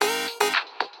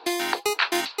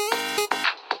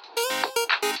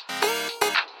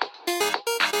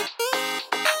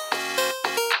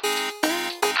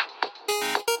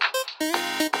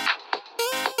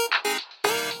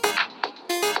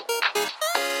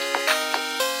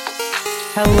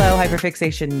Hello,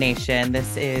 Hyperfixation Nation.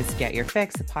 This is Get Your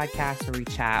Fix, a podcast where we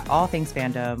chat all things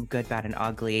fandom, good, bad, and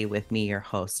ugly, with me, your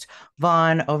host,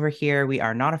 Vaughn. Over here, we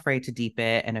are not afraid to deep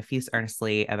it and effuse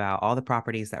earnestly about all the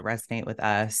properties that resonate with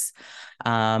us.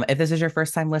 If this is your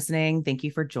first time listening, thank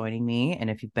you for joining me. And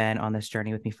if you've been on this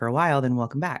journey with me for a while, then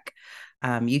welcome back.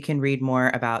 You can read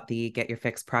more about the Get Your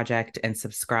Fix project and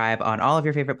subscribe on all of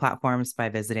your favorite platforms by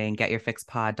visiting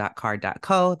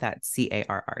getyourfixpod.carrd.co. That's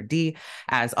CARRD.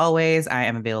 As always, I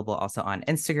am available also on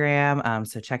Instagram.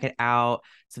 So check it out,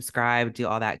 subscribe, do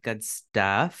all that good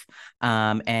stuff.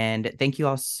 And thank you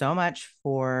all so much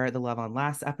for the love on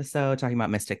last episode, talking about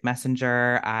Mystic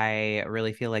Messenger. I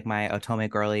really feel like my Otome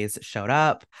girlies showed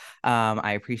up.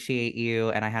 I appreciate you.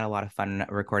 And I had a lot of fun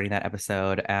recording that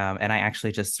episode. And I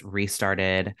actually just restarted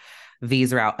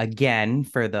V's route again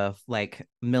for the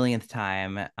millionth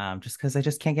time, just because I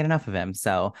just can't get enough of him.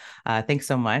 So thanks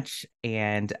so much.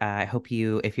 And I hope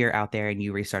if you're out there and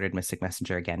you restarted Mystic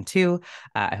Messenger again too,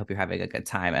 I hope you're having a good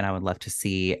time. And I would love to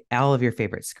see all of your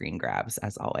favorite screen grabs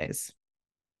as always.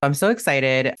 I'm so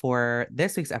excited for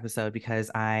this week's episode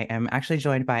because I am actually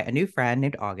joined by a new friend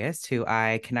named August, who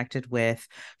I connected with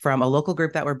from a local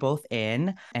group that we're both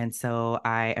in. And so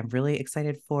I am really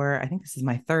excited I think this is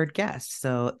my third guest.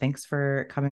 So thanks for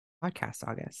coming on the podcast,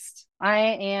 August. I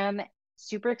am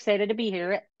super excited to be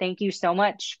here. Thank you so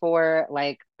much for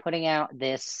putting out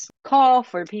this call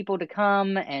for people to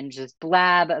come and just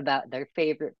blab about their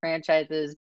favorite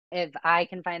franchises. If I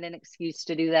can find an excuse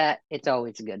to do that, it's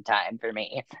always a good time for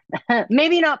me.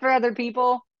 Maybe not for other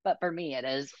people, but for me it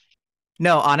is.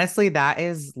 No, honestly, that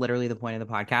is literally the point of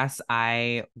the podcast.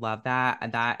 I love that.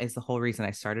 And that is the whole reason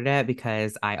I started it,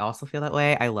 because I also feel that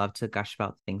way. I love to gush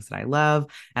about things that I love,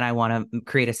 and I want to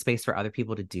create a space for other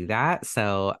people to do that.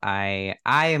 So I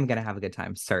am going to have a good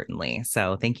time, certainly.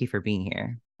 So thank you for being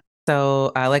here.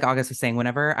 So, like August was saying,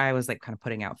 whenever I was kind of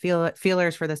putting out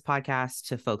feelers for this podcast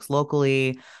to folks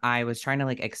locally, I was trying to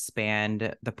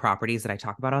expand the properties that I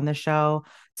talk about on this show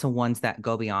to ones that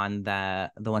go beyond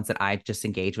the ones that I just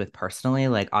engage with personally.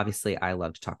 Like, obviously, I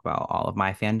love to talk about all of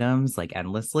my fandoms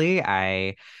endlessly.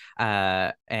 I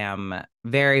am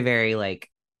very, very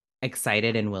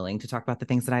excited and willing to talk about the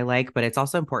things that I like, but it's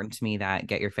also important to me that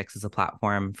Get Your Fix is a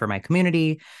platform for my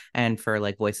community and for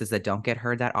voices that don't get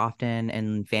heard that often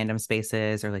in fandom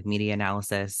spaces or media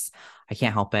analysis. I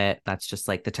can't help it. That's just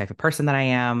the type of person that I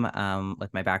am,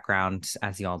 with my background,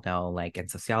 as you all know, in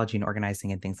sociology and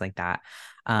organizing and things like that.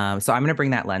 So I'm going to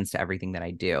bring that lens to everything that I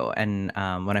do. And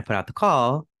when I put out the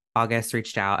call, August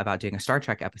reached out about doing a Star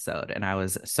Trek episode, and I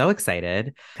was so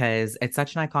excited because it's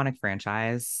such an iconic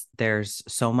franchise. There's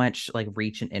so much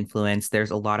reach and influence.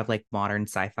 There's a lot of modern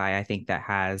sci-fi, I think, that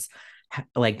has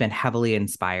been heavily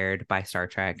inspired by Star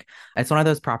Trek. It's one of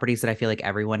those properties that I feel like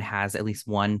everyone has at least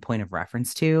one point of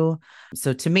reference to.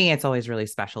 So to me, it's always really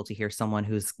special to hear someone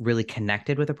who's really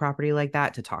connected with a property like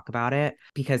that to talk about it,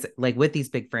 because with these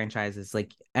big franchises,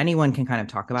 anyone can kind of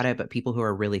talk about it, but people who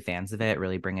are really fans of it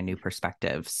really bring a new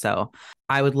perspective. So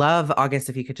I would love, August,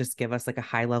 if you could just give us a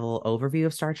high level overview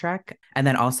of Star Trek, and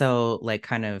then also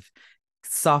kind of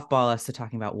softball us to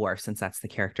talking about Worf, since that's the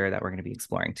character that we're going to be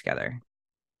exploring together.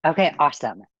 Okay,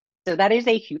 awesome. So that is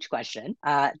a huge question.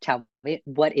 Tell me,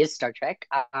 what is Star Trek?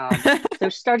 So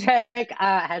Star Trek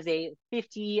has an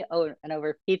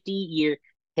over 50-year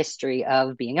history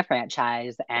of being a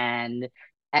franchise. And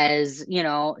as you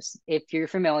know, if you're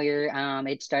familiar,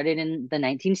 it started in the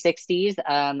 1960s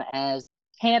as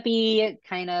campy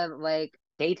kind of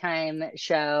daytime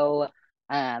show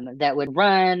that would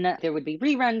run. There would be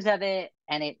reruns of it,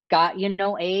 and it got,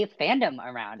 a fandom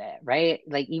around it, right?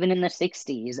 Even in the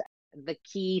 60s, the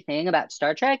key thing about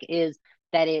Star Trek is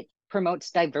that it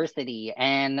promotes diversity,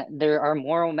 and there are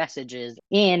moral messages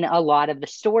in a lot of the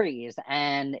stories,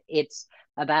 and it's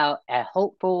about a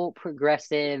hopeful,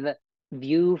 progressive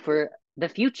view for the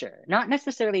future, not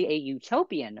necessarily a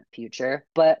utopian future,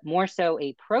 but more so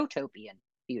a protopian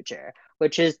future,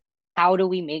 which is how do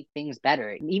we make things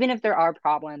better? Even if there are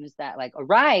problems that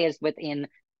arise within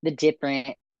the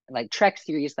different Trek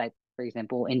series, for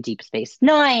example in Deep Space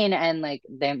Nine, and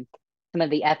them some of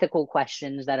the ethical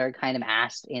questions that are kind of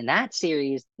asked in that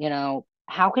series,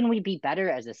 how can we be better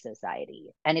as a society?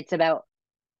 And it's about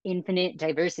infinite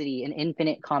diversity and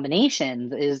infinite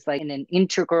combinations is an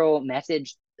integral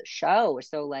message to the show.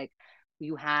 So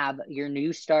you have your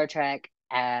new Star Trek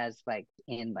as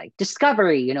in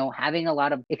Discovery, having a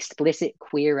lot of explicit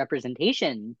queer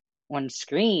representation on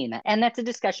screen. And that's a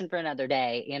discussion for another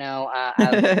day,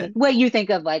 what you think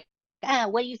of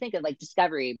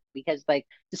Discovery, because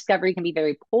Discovery can be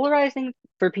very polarizing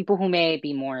for people who may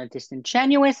be more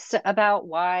disingenuous about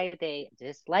why they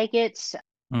dislike it.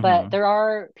 But Mm-hmm. there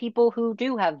are people who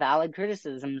do have valid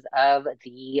criticisms of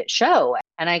the show.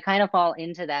 And I kind of fall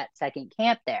into that second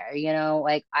camp there.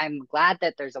 Like I'm glad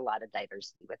that there's a lot of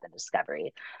diversity within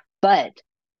Discovery. But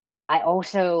I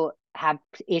also have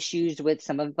issues with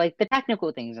some of like the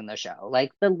technical things in the show,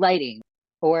 like the lighting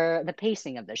or the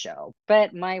pacing of the show.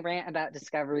 But my rant about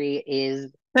Discovery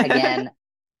is, again,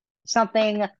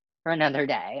 something for another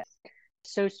day.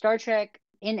 So Star Trek,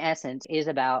 in essence, is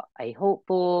about a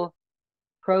hopeful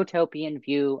protopian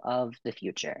view of the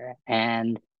future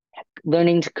and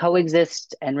learning to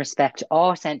coexist and respect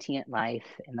all sentient life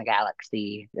in the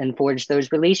galaxy and forge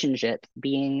those relationships,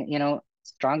 being,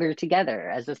 stronger together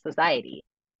as a society.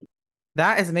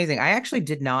 That is amazing. I actually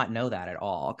did not know that at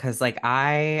all because, like,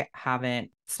 I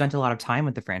haven't spent a lot of time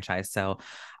with the franchise. So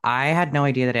I had no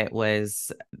idea that it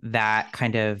was that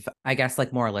kind of, I guess,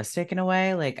 like moralistic in a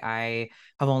way. Like, I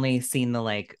have only seen the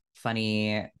like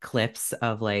funny clips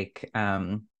of like,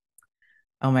 oh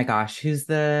my gosh, who's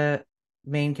the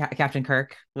main Captain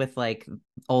Kirk with like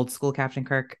old school Captain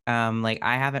Kirk? Like,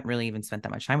 I haven't really even spent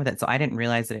that much time with it. So I didn't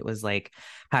realize that it was like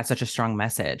had such a strong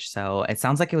message. So it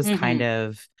sounds like it was kind Mm-hmm.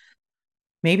 of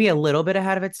maybe a little bit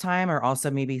ahead of its time, or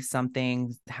also maybe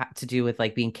something to do with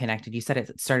like being connected. You said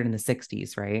it started in the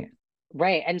 60s, right?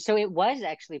 Right. And so it was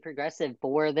actually progressive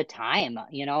for the time,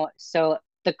 So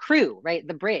the crew, right?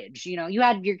 The bridge, you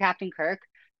had your Captain Kirk,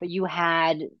 but you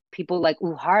had people like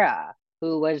Uhura,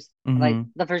 who was like Mm-hmm.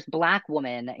 the first Black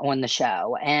woman on the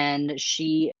show. And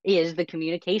she is the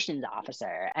communications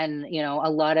officer. And, a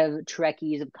lot of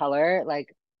Trekkies of color,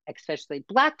 like especially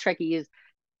Black Trekkies,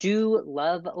 do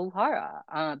love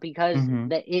Uhura because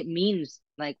Mm-hmm. it means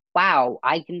like, wow,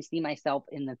 I can see myself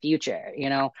in the future,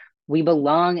 we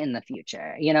belong in the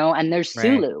future, and there's Right.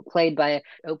 Sulu, played by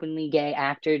openly gay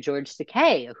actor George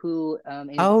Takei, who is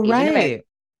Oh, Asian American. right.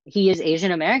 He is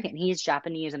Asian American. He's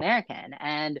Japanese American,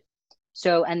 and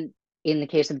in the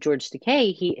case of George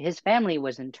Takei, his family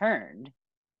was interned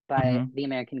by Mm-hmm. the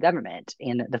American government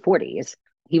in the 40s.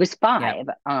 He was Yep.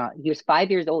 5. He was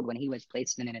 5 years old when he was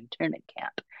placed in an internment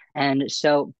camp, and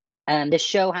so this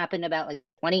show happened about like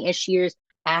 20-ish years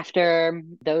after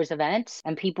those events,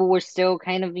 and people were still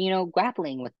kind of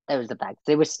grappling with those effects.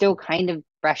 It was still kind of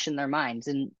fresh in their minds,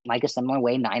 and like a similar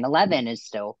way, 9/11 is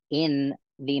still in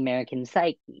the American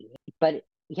psyche. But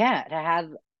yeah, to have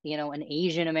an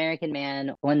Asian American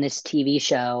man on this TV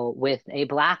show with a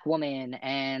Black woman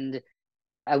and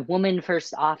a woman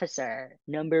first officer,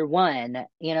 number one,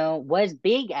 was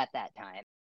big at that time.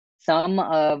 Some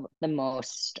of the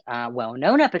most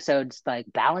well-known episodes, like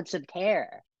Balance of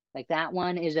Terror, like that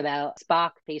one is about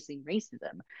Spock facing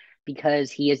racism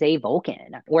because he is a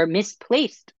Vulcan, or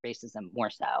misplaced racism more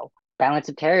so. Balance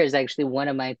of Terror is actually one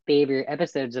of my favorite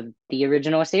episodes of the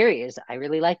original series. I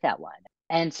really like that one.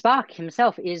 And Spock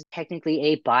himself is technically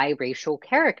a biracial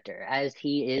character, as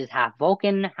he is half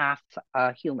Vulcan, half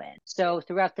human. So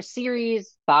throughout the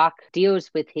series, Spock deals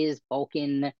with his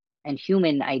Vulcan and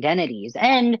human identities.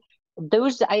 And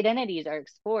those identities are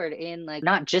explored in like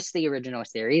not just the original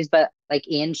series, but like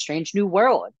in Strange New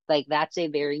World. Like that's a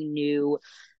very new,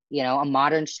 a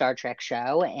modern Star Trek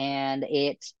show, and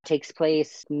it takes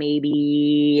place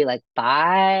maybe like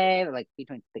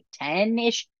between like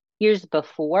 10-ish years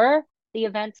before the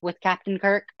events with Captain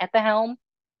Kirk at the helm.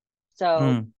 So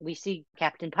Mm. we see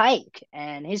Captain Pike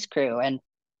and his crew and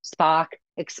Spock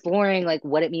exploring like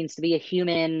what it means to be a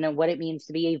human, what it means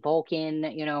to be a Vulcan,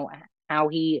 how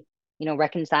he,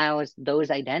 reconciles those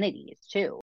identities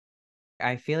too.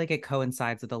 I feel like it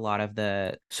coincides with a lot of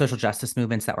the social justice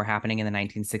movements that were happening in the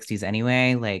 1960s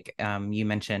anyway. Like you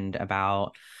mentioned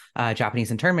about Japanese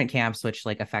internment camps, which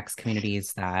like affects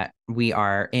communities that we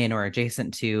are in or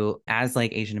adjacent to as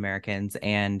like Asian Americans.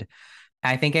 And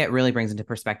I think it really brings into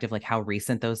perspective like how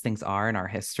recent those things are in our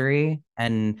history.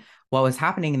 And what was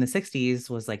happening in the 60s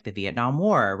was like the Vietnam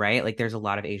War, right? Like there's a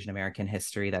lot of Asian American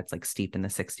history that's like steeped in the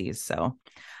 60s. So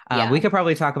we Yeah. could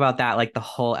probably talk about that like the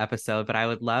whole episode, but I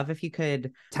would love if you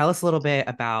could tell us a little bit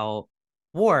about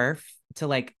Worf to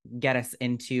like get us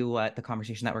into what the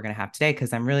conversation that we're going to have today,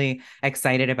 because I'm really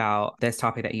excited about this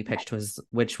topic that you pitched,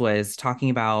 which was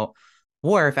talking about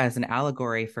Worf as an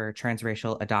allegory for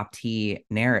transracial adoptee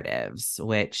narratives,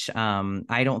 which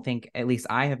I don't think, at least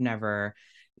I have never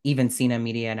even seen a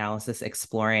media analysis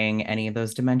exploring any of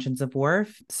those dimensions of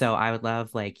Worf. So I would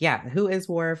love, like, yeah, who is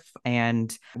Worf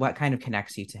and what kind of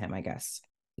connects you to him, I guess.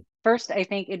 First, I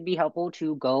think it'd be helpful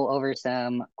to go over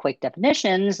some quick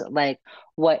definitions, like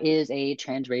what is a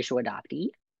transracial adoptee?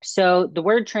 So the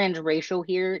word transracial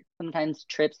here sometimes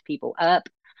trips people up,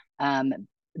 um,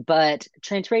 but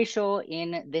transracial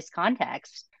in this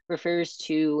context refers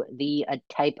to the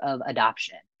type of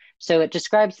adoption. So it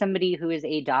describes somebody who is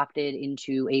adopted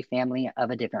into a family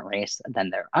of a different race than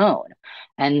their own.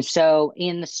 And so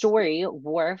in the story,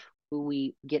 Worf, who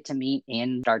we get to meet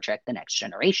in Star Trek The Next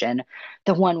Generation,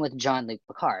 the one with Jean-Luc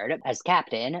Picard as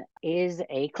captain, is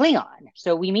a Klingon.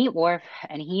 So we meet Worf,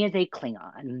 and he is a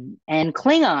Klingon. And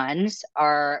Klingons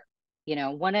are,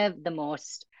 one of the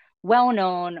most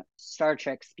well-known Star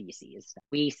Trek species.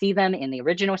 We see them in the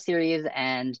original series,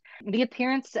 and the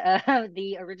appearance of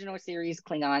the original series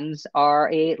Klingons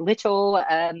are a little,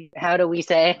 how do we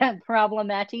say,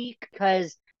 problematic,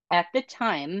 because at the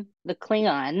time, the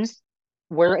Klingons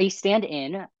were a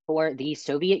stand-in for the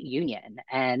Soviet Union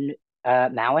and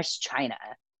Maoist China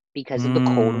because of the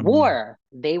Cold Mm. War.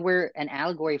 They were an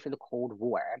allegory for the Cold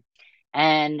War.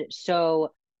 And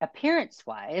so,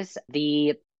 appearance-wise,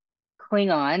 the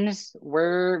Klingons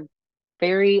were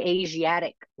very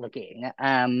Asiatic looking.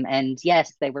 And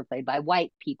yes, they were played by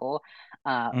white people.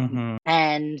 Hmm.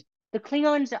 And the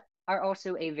Klingons are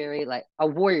also a very like a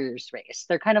warriors race.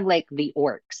 They're kind of like the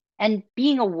orcs. And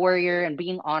being a warrior and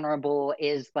being honorable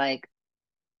is like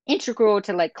integral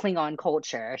to like Klingon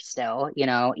culture still,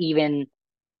 even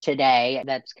today.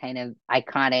 That's kind of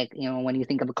iconic, when you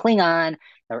think of a Klingon,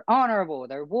 they're honorable,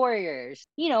 they're warriors.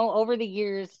 Over the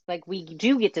years, like we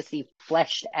do get to see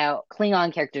fleshed out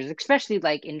Klingon characters, especially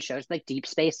like in shows like Deep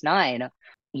Space Nine.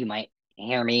 You might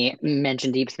hear me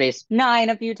mention Deep Space Nine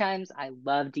a few times. I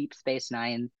love Deep Space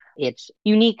Nine. It's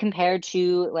unique compared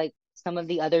to like some of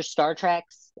the other Star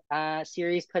Treks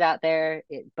series put out there.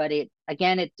 But it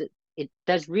again, it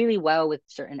does really well with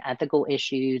certain ethical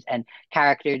issues and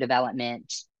character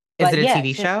development. Is But it a yeah,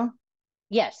 TV so show?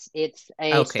 yes, it's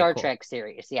a Okay, Star cool. Trek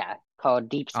series, yeah, called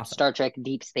Deep Awesome. Star Trek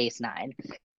Deep Space Nine.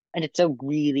 And it's a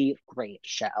really great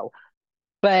show.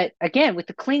 But again, with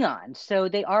the Klingons, so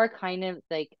they are kind of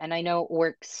like, and I know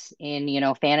orcs in,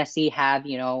 fantasy have,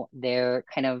 their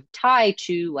kind of tie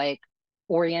to like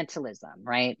Orientalism,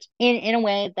 right? In a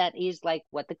way that is like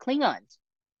what the Klingons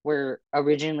were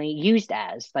originally used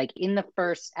as. Like in the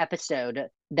first episode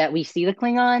that we see the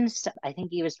Klingons, I think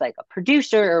he was like a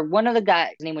producer or one of the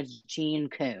guys, his name was Gene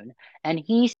Kuhn. And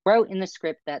he wrote in the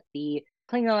script that the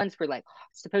Klingons were like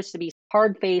supposed to be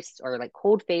hard faced or like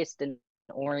cold faced and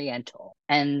Oriental.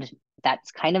 And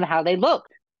that's kind of how they look.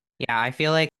 Yeah, I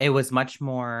feel like it was much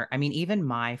more. I mean, even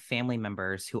my family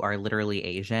members who are literally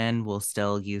Asian will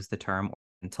still use the term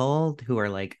Oriental, who are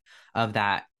like of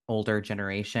that older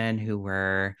generation who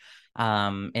were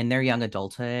in their young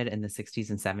adulthood in the 60s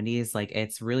and 70s. Like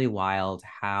it's really wild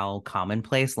how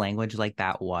commonplace language like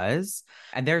that was.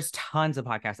 And there's tons of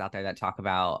podcasts out there that talk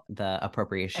about the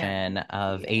appropriation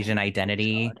of Yeah. Asian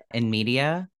identity God. in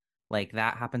media. Like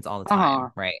that happens all the Uh-huh.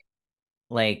 time, right?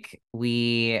 Like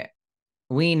we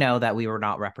know that we were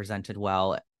not represented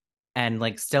well and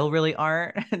like still really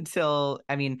aren't until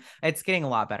I mean it's getting a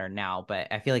lot better now, but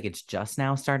I feel like it's just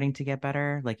now starting to get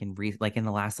better like like in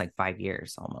the last like 5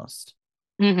 years almost.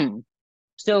 hmm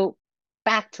So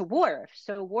back to Worf.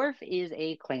 So Worf is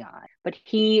a Klingon, but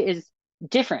he is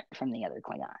different from the other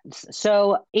Klingons.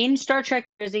 So in Star Trek,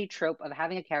 there's a trope of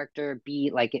having a character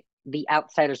be like the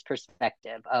outsider's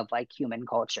perspective of like human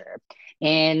culture.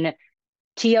 In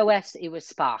TOS, it was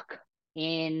Spock.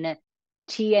 In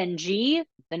TNG,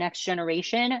 The Next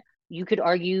Generation, you could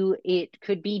argue it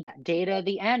could be Data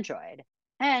the android.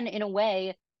 And in a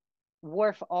way,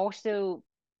 Worf also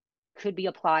could be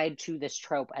applied to this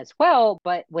trope as well,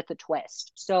 but with a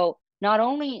twist. So not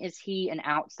only is he an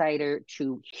outsider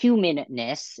to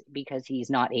humanness because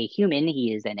he's not a human,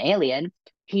 he is an alien,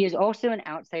 he is also an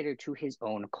outsider to his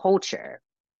own culture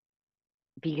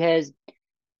because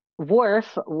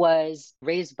Worf was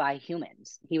raised by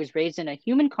humans. He was raised in a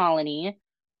human colony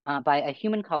by a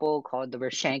human couple called the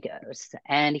Roshenkos.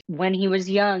 And when he was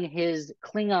young, his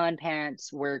Klingon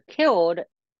parents were killed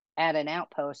at an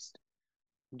outpost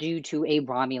due to a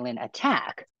Romulan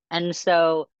attack. And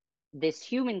so this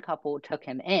human couple took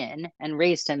him in and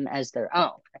raised him as their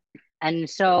own. And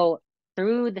so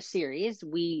through the series,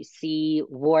 we see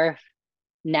Worf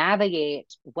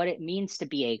navigate what it means to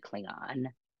be a Klingon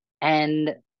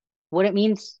and what it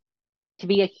means to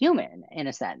be a human in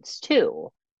a sense too,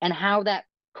 and how that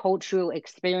cultural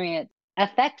experience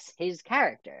affects his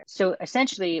character. So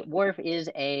essentially, Worf is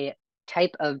a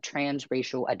type of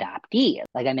transracial adoptee,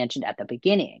 like I mentioned at the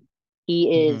beginning.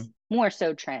 He is Hmm. more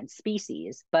so trans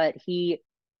species, but he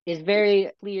is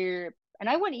very clear, and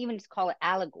I wouldn't even call it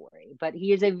allegory, but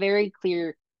he is a very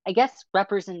clear, I guess,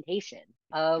 representation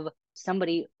of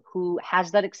somebody who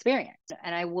has that experience.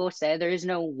 And I will say there is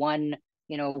no one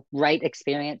right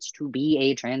experience to be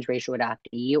a transracial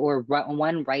adoptee or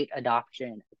one right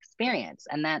adoption experience.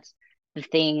 And that's the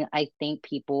thing I think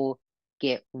people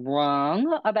get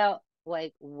wrong about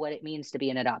like what it means to be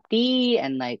an adoptee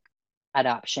and like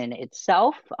adoption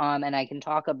itself. And I can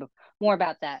talk more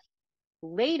about that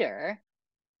later.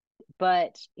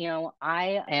 But,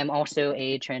 I am also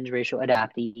a transracial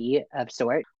adoptee of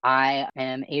sort. I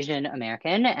am Asian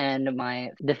American, and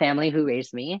the family who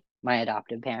raised me, my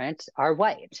adoptive parents, are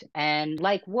white. And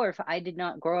like Worf, I did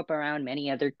not grow up around many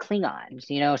other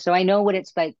Klingons, so I know what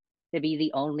it's like to be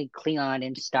the only Klingon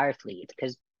in Starfleet,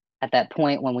 because at that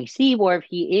point when we see Worf,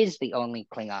 he is the only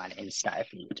Klingon in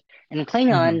Starfleet. And Hmm.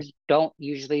 Klingons don't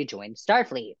usually join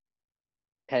Starfleet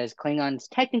because Klingons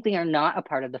technically are not a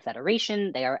part of the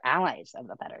Federation. They are allies of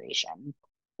the Federation.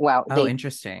 Well, Oh, they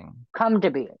interesting. come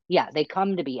to be, yeah, they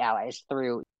come to be allies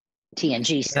through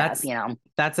TNG stuff, That's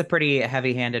that's a pretty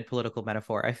heavy-handed political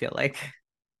metaphor, I feel like.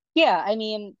 Yeah, I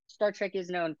mean, Star Trek is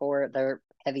known for their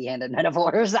heavy-handed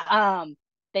metaphors.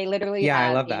 They literally Yeah, I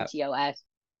have love in that. TOS,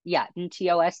 yeah, in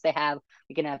TOS they have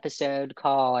like an episode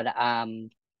called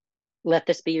Let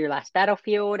This Be Your Last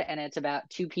Battlefield, and it's about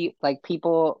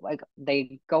people like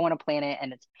they go on a planet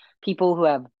and it's people who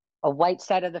have a white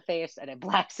side of the face and a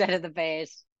black side of the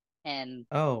face, and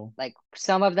Oh, like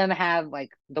some of them have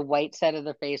like the white side of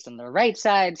their face on their right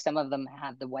side, some of them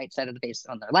have the white side of the face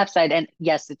on their left side, and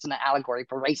yes, it's an allegory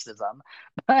for racism.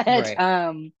 But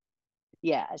right.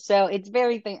 yeah, so it's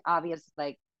very obvious,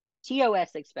 like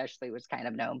TOS especially was kind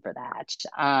of known for that.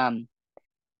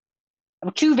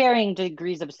 To varying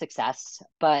degrees of success,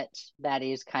 but that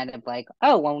is kind of like,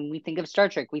 oh, when we think of Star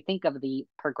Trek, we think of the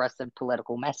progressive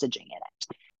political messaging in it.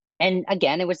 And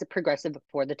again, it was a progressive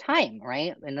for the time,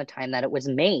 right? In the time that it was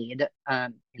made,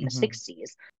 in the Hmm.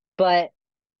 60s. But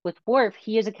with Worf,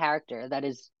 he is a character that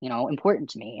is, important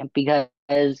to me because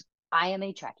I am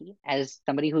a Trekkie, as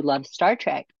somebody who loves Star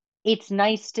Trek. It's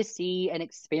nice to see an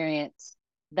experience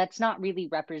that's not really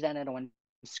represented on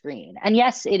screen. And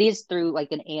yes, it is through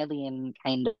like an alien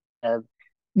kind of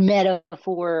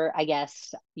metaphor, I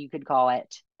guess you could call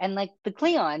it. And like the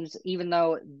Klingons, even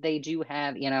though they do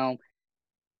have,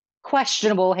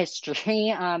 questionable history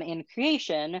in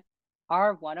creation,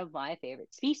 are one of my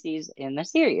favorite species in the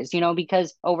series,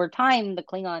 because over time the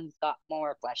Klingons got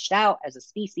more fleshed out as a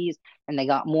species and they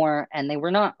got more, and they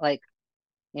were not like,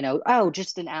 oh,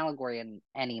 just an allegory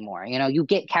anymore. You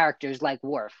get characters like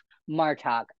Worf,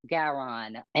 Martok,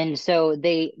 Garon, and so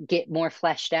they get more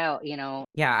fleshed out,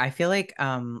 Yeah, I feel like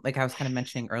I was kind of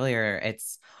mentioning earlier,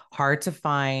 it's hard to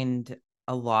find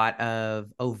a lot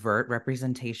of overt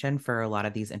representation for a lot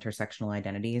of these intersectional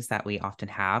identities that we often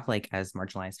have, like as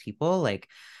marginalized people.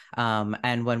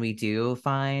 And when we do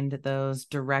find those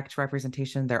direct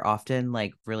representation, they're often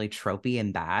like really tropey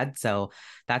and bad. So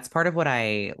that's part of what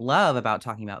I love about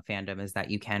talking about fandom is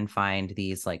that you can find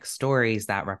these like stories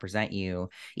that represent you,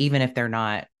 even if they're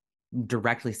not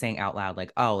directly saying out loud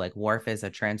like, oh, like Worf is a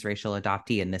transracial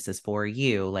adoptee and this is for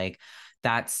you. Like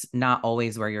that's not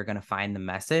always where you're going to find the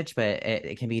message, but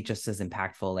it can be just as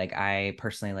impactful. Like I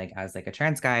personally, like as like a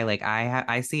trans guy, like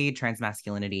I see trans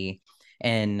masculinity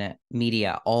in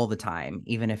media all the time,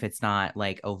 even if it's not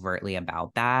like overtly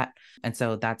about that. And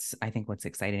so that's, I think, what's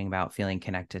exciting about feeling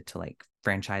connected to like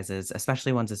franchises,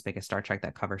 especially ones as big as Star Trek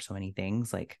that cover so many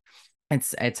things. Like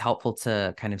it's helpful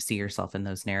to kind of see yourself in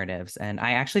those narratives. And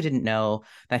I actually didn't know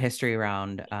that history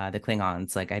around the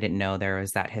Klingons. Like I didn't know there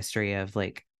was that history of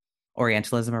like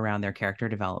Orientalism around their character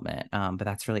development. But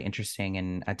that's really interesting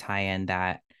and a tie-in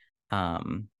that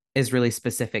is really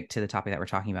specific to the topic that we're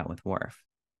talking about with Worf.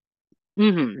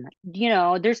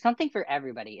 There's something for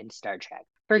everybody in Star Trek.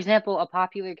 For example, a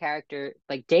popular character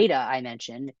like Data, I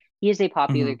mentioned, he is a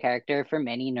popular Hmm. character for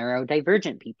many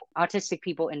neurodivergent people, autistic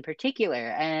people in particular.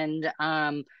 And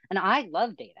I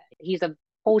love Data. He's a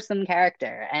wholesome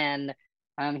character and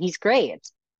he's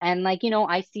great. And like,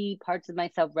 I see parts of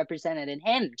myself represented in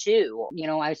him too.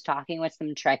 I was talking with some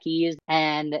Trekkies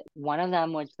and one of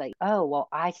them was like, oh, well,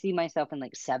 I see myself in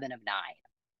like Seven of Nine.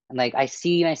 And like I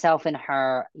see myself in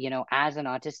her, as an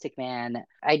autistic man.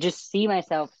 I just see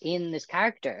myself in this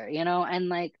character, and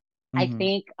like I Hmm.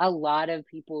 think a lot of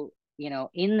people,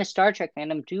 in the Star Trek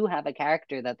fandom do have a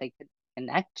character that they could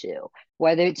connect to,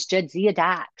 whether it's Jadzia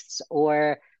Dax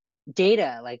or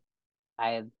Data, like I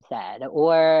have said,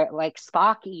 or like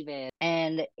Spock even.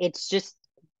 And it's just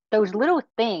those little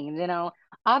things,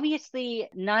 Obviously,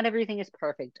 not everything is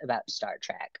perfect about Star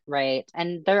Trek, right?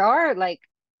 And there are like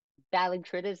valid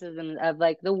criticism of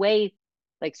like the way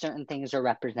like certain things are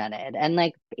represented. And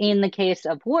like in the case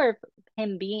of Worf,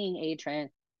 him being a trans,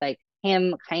 like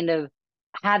him kind of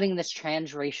having this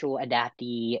transracial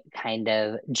adoptee kind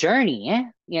of journey,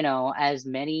 as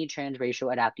many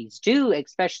transracial adoptees do,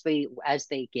 especially as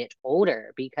they get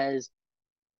older, because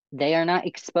they are not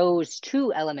exposed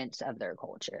to elements of their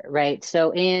culture, right?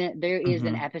 So there is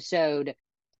an Hmm. episode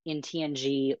in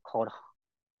TNG called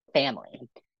Family.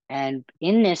 And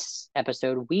in this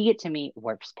episode, we get to meet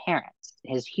Worf's parents,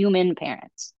 his human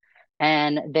parents.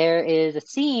 And there is a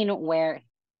scene where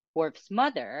Worf's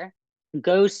mother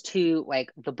goes to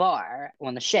like the bar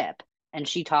on the ship and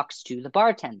she talks to the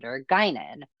bartender,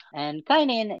 Guinan. And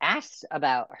Guinan asks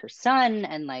about her son,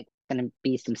 and like gonna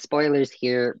be some spoilers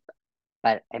here,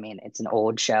 but I mean it's an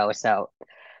old show, so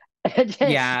just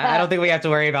Yeah, I don't think we have to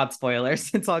worry about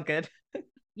spoilers. It's all good.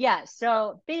 yeah,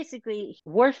 so basically,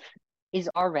 Worf is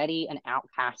already an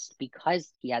outcast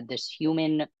because he had this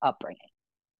human upbringing.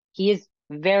 He is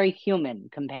very human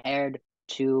compared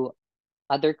to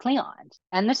other Klingons.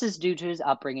 And this is due to his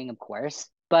upbringing, of course.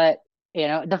 But,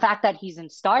 the fact that he's in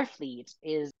Starfleet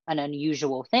is an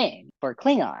unusual thing for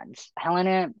Klingons.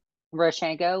 Helena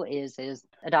Roshenko is his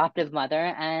adoptive mother,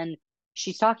 and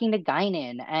she's talking to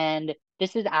Guinan. And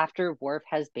this is after Worf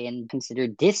has been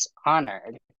considered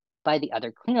dishonored by the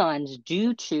other Klingons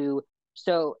due to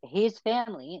so his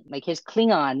family, like his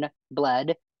Klingon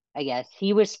blood, I guess,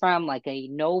 he was from like a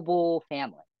noble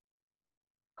family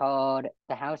called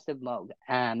the House of Moog.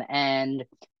 And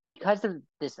because of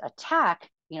this attack,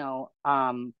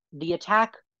 the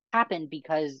attack happened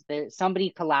because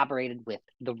somebody collaborated with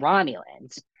the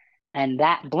Romulans. And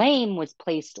that blame was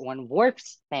placed on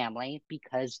Worf's family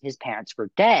because his parents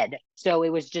were dead. So it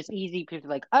was just easy to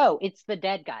like, oh, it's the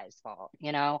dead guy's fault.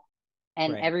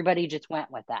 And Right. everybody just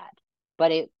went with that.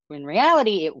 But in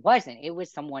reality, it wasn't. It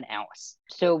was someone else.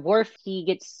 So Worf, he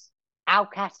gets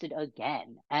outcasted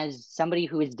again as somebody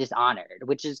who is dishonored,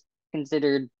 which is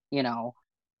considered,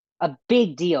 a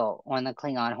big deal on the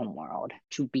Klingon homeworld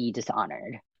to be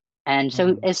dishonored. And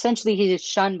so Hmm. essentially he is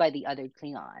shunned by the other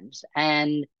Klingons.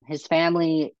 And his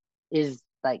family is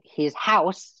like his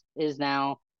house is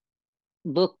now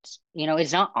looked,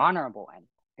 it's not honorable anymore.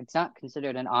 It's not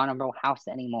considered an honorable house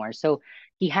anymore. So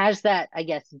he has that, I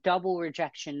guess, double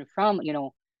rejection from,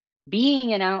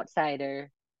 being an outsider,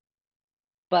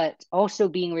 but also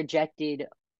being rejected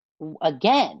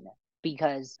again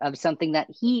because of something that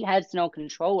he has no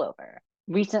control over.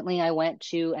 Recently, I went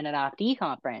to an adoptee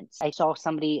conference. I saw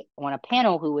somebody on a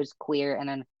panel who was queer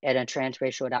and a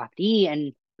transracial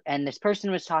adoptee, and this person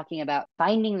was talking about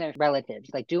finding their relatives,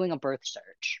 like doing a birth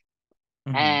search.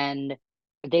 Hmm. And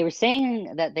they were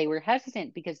saying that they were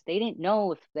hesitant because they didn't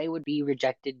know if they would be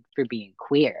rejected for being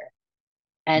queer.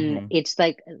 And Hmm. it's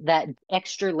like that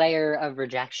extra layer of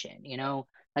rejection,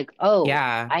 like, oh,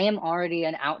 Yeah. I am already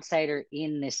an outsider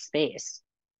in this space,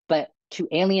 but to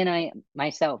alienate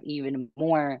myself even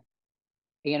more,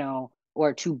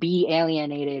 or to be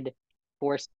alienated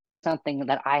for something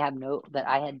that I had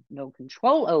no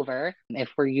control over.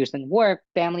 If we're using war,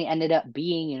 family ended up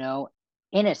being,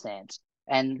 innocent,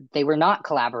 and they were not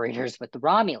collaborators with the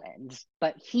Romulans,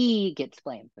 but he gets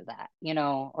blamed for that,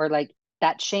 or like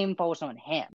that shame falls on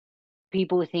him.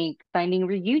 People think finding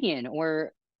reunion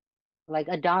or like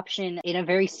adoption in a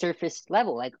very surface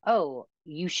level, like, oh,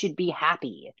 you should be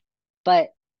happy. But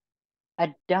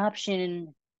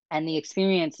adoption and the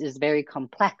experience is very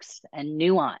complex and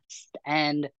nuanced.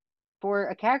 And for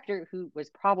a character who was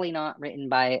probably not written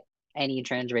by any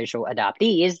transracial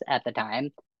adoptees at the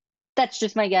time, that's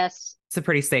just my guess. It's a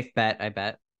pretty safe bet, I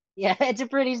bet. Yeah, it's a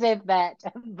pretty safe bet.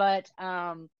 But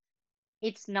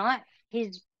it's not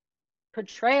his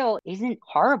portrayal isn't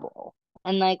horrible.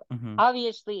 And like Hmm.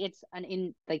 obviously it's an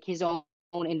in like his own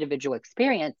individual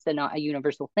experience and not a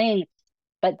universal thing.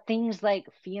 But things like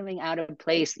feeling out of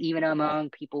place even among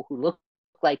people who look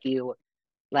like you,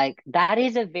 like that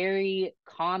is a very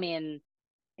common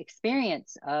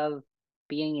experience of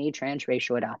being a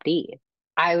transracial adoptee.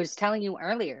 I was telling you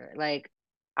earlier, like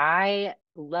I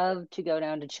love to go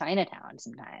down to Chinatown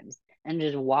sometimes and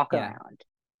just walk Yeah. around.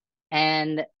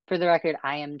 And for the record,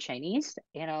 I am Chinese.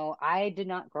 I did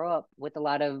not grow up with a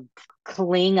lot of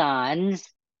Klingons,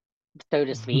 so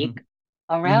to speak,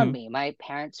 around Hmm. me. My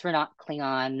parents were not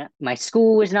Klingon. My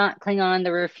school was not Klingon.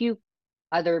 There were a few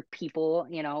other people,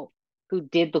 who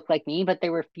did look like me, but they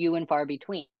were few and far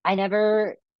between. I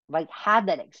never like had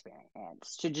that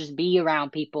experience to just be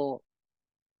around people.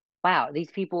 Wow, these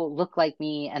people look like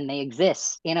me and they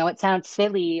exist. It sounds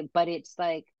silly, but it's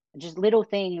like just little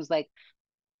things like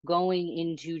going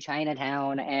into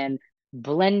Chinatown and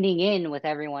blending in with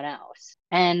everyone else.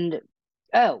 And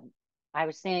oh, I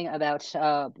was saying about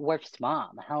Worf's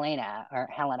mom, Helena.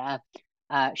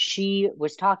 She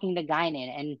was talking to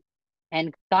Guinan,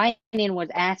 and Guinan was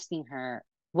asking her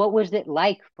what was it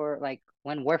like for like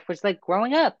when Worf was like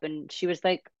growing up, and she was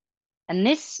like, and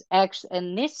this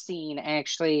scene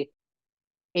actually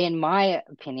in my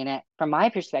opinion, from my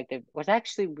perspective, was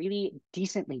actually really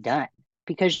decently done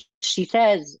because she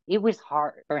says it was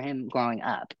hard for him growing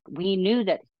up. We knew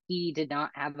that he did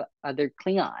not have other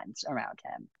Klingons around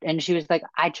him. And she was like,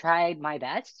 I tried my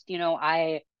best.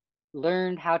 I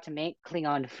learned how to make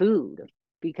Klingon food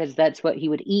because that's what he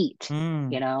would eat, you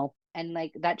Mm. know? And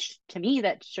like that to me,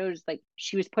 that shows like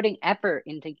she was putting effort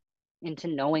into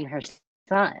knowing her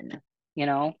son, you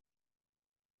know,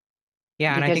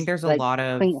 Yeah, and I think because there's a like lot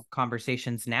of Kling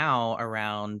conversations now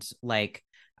around like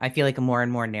I feel like more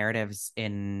and more narratives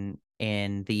in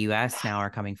the US now are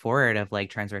coming forward of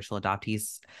like transracial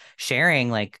adoptees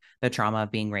sharing like the trauma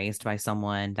of being raised by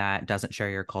someone that doesn't share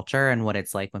your culture and what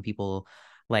it's like when people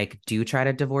like do try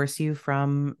to divorce you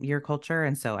from your culture.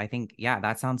 And so I think, yeah,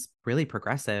 that sounds really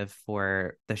progressive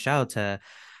for the show to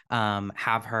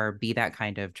have her be that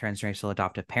kind of transracial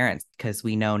adoptive parent because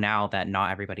we know now that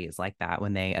not everybody is like that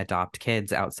when they adopt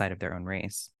kids outside of their own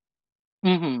race.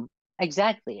 hmm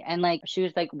Exactly. And like she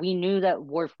was like, we knew that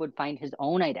Worf would find his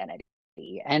own identity.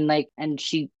 And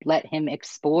she let him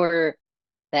explore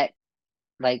that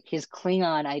like his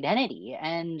Klingon identity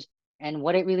and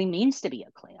what it really means to be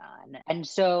a Klingon. And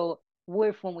so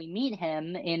Worf, when we meet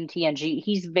him in TNG,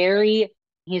 he's very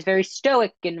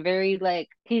stoic and very like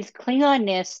his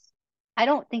Klingonness, I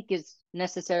don't think is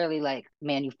necessarily like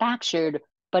manufactured,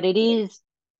 but it is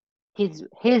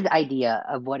his idea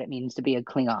of what it means to be a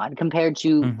Klingon compared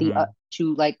to the Mm-hmm.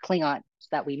 to like Klingons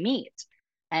that we meet,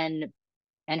 and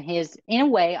and his in a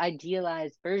way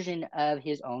idealized version of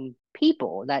his own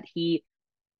people that he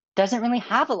doesn't really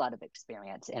have a lot of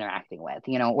experience interacting with,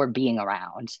 or being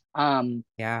around.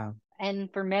 Yeah.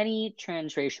 And for many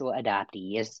transracial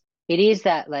adoptees, it is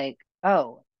that like,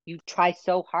 oh, you try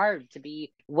so hard to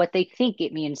be what they think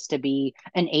it means to be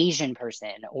an Asian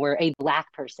person or a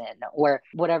Black person or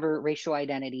whatever racial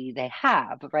identity they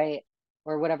have, right?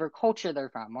 Or whatever culture they're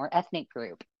from or ethnic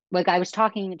group. Like I was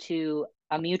talking to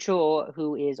a mutual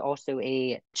who is also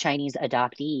a Chinese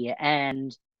adoptee,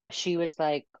 and she was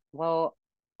like, well,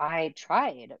 I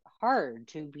tried hard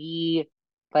to be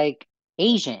like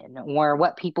Asian or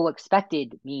what people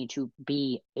expected me to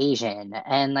be Asian.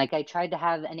 And like I tried to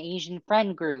have an Asian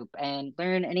friend group and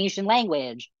learn an Asian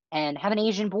language and have an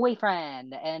Asian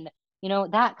boyfriend and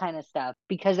that kind of stuff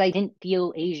because I didn't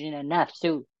feel Asian enough.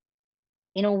 So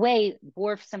in a way,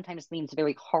 Worf sometimes leans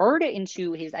very hard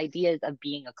into his ideas of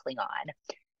being a Klingon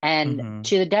and Mm-hmm.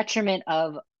 to the detriment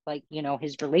of like,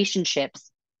 his relationships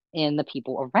and the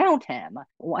people around him.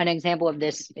 An example of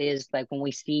this is like when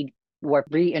we see Worf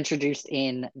reintroduced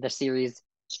in the series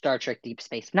Star Trek Deep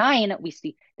Space Nine, we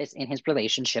see this in his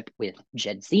relationship with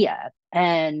Jadzia.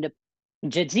 And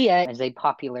Jadzia is a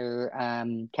popular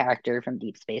character from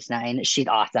Deep Space Nine. She's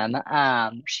awesome.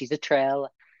 She's a Trill,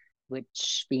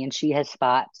 which me and she has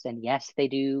spots, and yes, they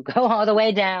do go all the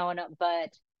way down. But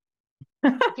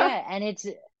yeah, and it's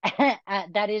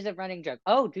that is a running joke.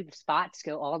 Oh, do the spots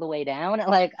go all the way down?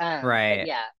 Like, but Right.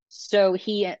 yeah. So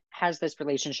he has this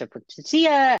relationship with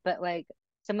Tatsia, but like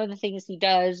some of the things he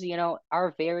does,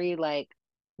 are very like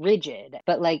rigid,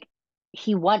 but like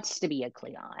he wants to be a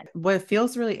Klingon. What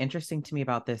feels really interesting to me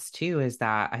about this too is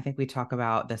that I think we talk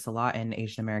about this a lot in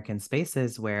Asian American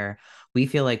spaces where we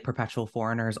feel like perpetual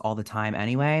foreigners all the time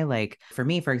anyway. Like for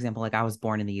me, for example, like I was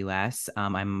born in the US.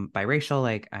 I'm biracial,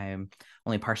 like I'm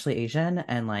only partially Asian,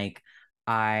 and like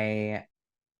I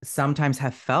sometimes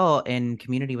have felt in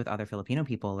community with other Filipino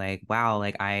people like, wow,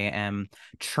 like I am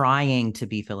trying to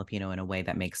be Filipino in a way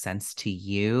that makes sense to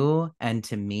you and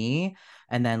to me.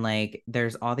 And then like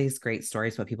there's all these great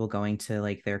stories about people going to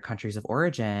like their countries of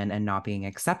origin and not being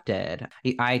accepted.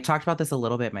 I talked about this a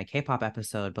little bit in my K-pop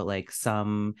episode, but like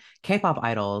some K-pop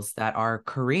idols that are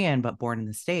Korean but born in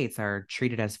the States are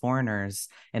treated as foreigners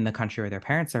in the country where their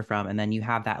parents are from. And then you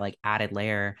have that like added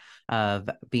layer of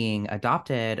being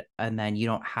adopted and then you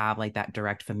don't have like that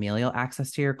direct familial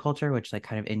access to your culture, which like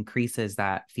kind of increases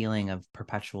that feeling of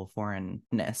perpetual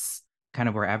foreignness kind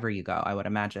of wherever you go, I would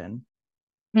imagine.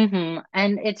 And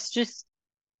it's just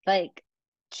like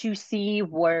to see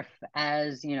Worf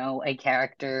as, a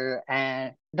character,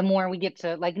 and the more we get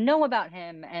to like know about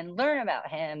him and learn about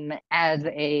him as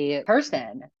a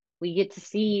person, we get to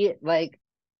see like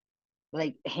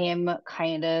him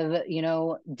kind of,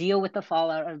 deal with the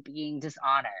fallout of being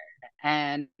dishonored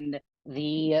and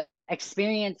the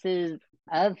experiences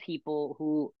of people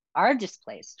who are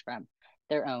displaced from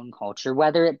their own culture,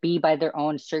 whether it be by their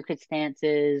own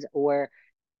circumstances or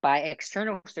by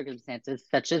external circumstances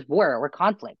such as war or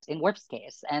conflict in Worf's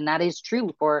case. And that is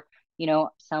true for,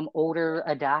 some older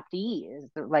adoptees,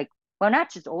 like, well,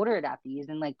 not just older adoptees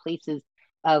in like places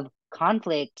of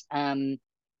conflict.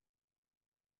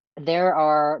 there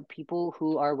are people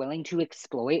who are willing to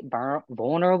exploit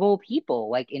vulnerable people,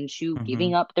 like into Mm-hmm.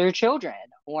 giving up their children,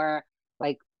 or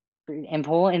like for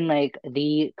example, in like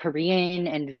the Korean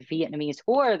and Vietnamese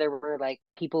War, there were like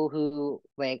people who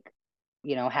like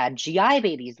had GI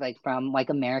babies like from like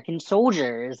American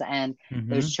soldiers, and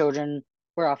those Mm-hmm. children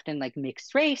were often like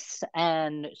mixed race,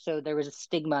 and so there was a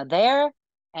stigma there,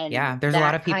 and Yeah, there's a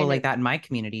lot that of people kind like of that in my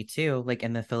community too. Like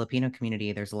in the Filipino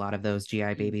community, there's a lot of those GI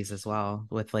mm-hmm. babies as well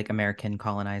with like American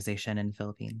colonization in the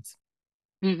Philippines.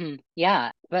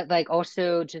 Yeah, but like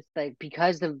also just like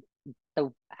because of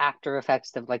the after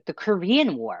effects of like the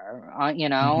Korean War,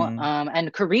 Mm-hmm.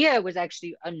 and Korea was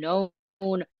actually a known,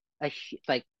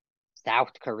 like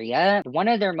South Korea, one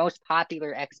of their most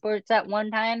popular exports at one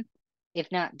time,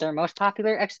 if not their most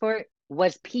popular export,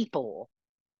 was people.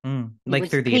 Mm. It Like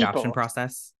was through the adoption people.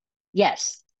 process.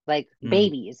 Yes, like Mm.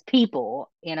 babies,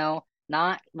 people,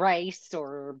 not rice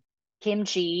or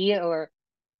kimchi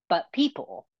but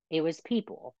people. It was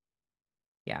people.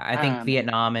 Yeah, I think Um,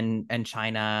 Vietnam and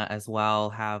China as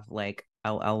well have like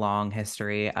a long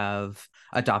history of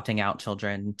adopting out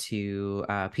children to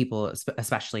people,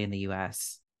 especially in the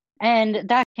US. And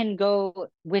that can go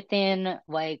within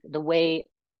like the way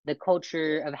the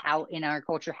culture of how in our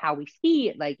culture how we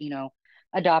see like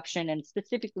adoption and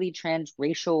specifically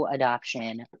transracial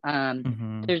adoption.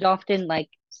 Mm-hmm. There's often like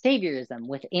saviorism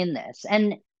within this,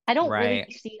 and I don't really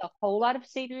Right. see a whole lot of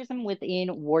saviorism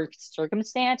within Worf's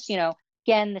circumstance.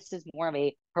 Again, this is more of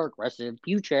a progressive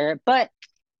future, but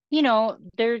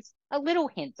there's a little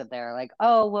hint of there, like,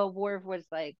 oh well, Worf was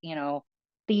like,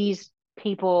 these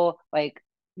people like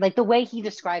the way he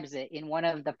describes it in one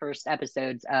of the first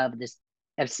episodes of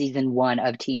season one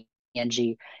of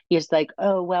TNG. He's like,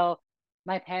 oh well,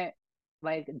 my parent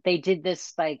like they did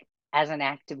this like as an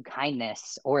act of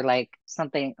kindness or like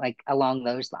something like along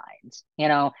those lines,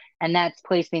 and that's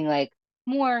placing like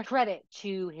more credit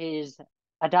to his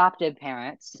adoptive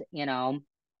parents, and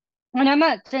I'm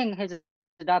not saying his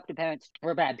adoptive parents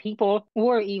were bad people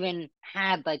or even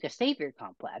had like a savior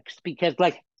complex, because,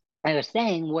 like I was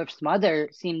saying, Worf's mother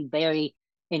seemed very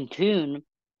in tune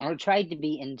or tried to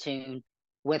be in tune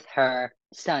with her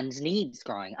son's needs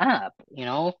growing up,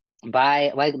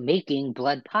 by like making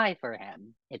blood pie for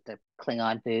him. It's a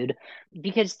Klingon food.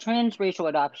 Because transracial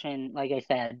adoption, like I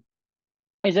said,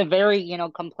 is a very,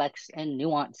 complex and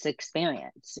nuanced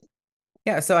experience.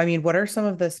 Yeah, so I mean, what are some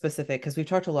of the specific, because we've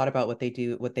talked a lot about what they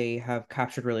do, what they have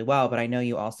captured really well, but I know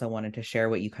you also wanted to share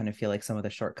what you kind of feel like some of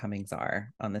the shortcomings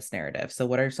are on this narrative. So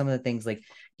what are some of the things, like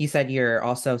you said, you're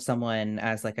also someone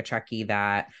as like a Trekkie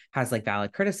that has like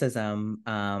valid criticism.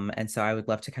 And so I would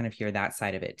love to kind of hear that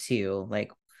side of it too,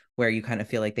 like where you kind of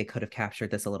feel like they could have captured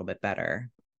this a little bit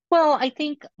better. Well, I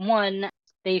think one,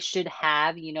 they should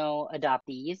have,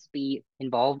 adoptees be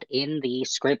involved in the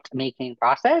script making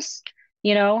process,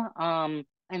 and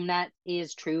that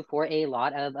is true for a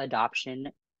lot of adoption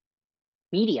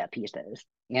media pieces.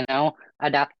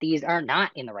 Adoptees are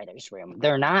not in the writer's room.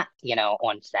 They're not,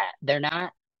 on set. They're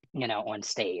not, on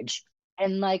stage.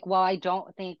 And like, while I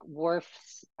don't think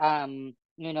Worf's,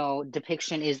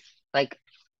 depiction is like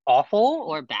awful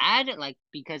or bad, like,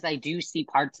 because I do see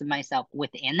parts of myself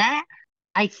within that,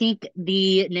 I think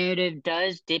the narrative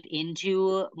does dip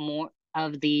into more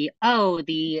of the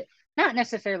not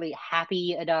necessarily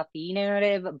happy adoptee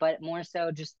narrative, but more so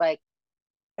just like,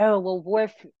 oh, well,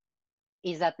 Worf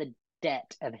is at the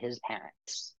debt of his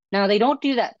parents. Now they don't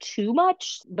do that too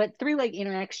much, but through like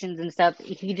interactions and stuff,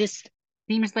 he just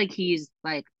seems like he's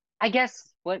like, I guess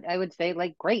what I would say,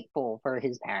 like grateful for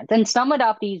his parents. And some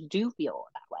adoptees do feel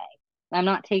that way. I'm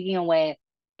not taking away,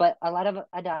 but a lot of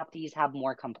adoptees have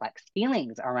more complex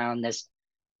feelings around this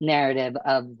narrative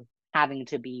of having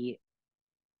to be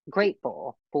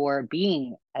grateful for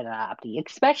being an adoptee,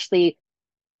 especially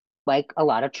like a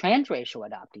lot of transracial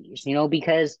adoptees,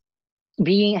 because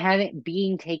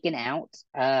being taken out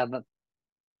of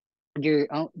your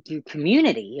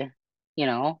community,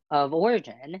 of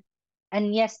origin.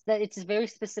 And yes, that it's a very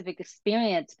specific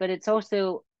experience, but it's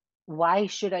also, why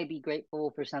should I be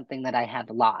grateful for something that I have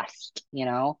lost,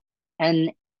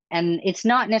 And it's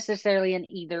not necessarily an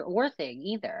either or thing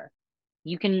either.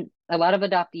 A lot of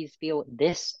adoptees feel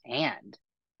this, and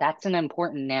that's an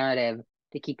important narrative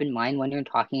to keep in mind when you're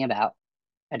talking about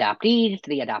adoptees,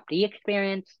 the adoptee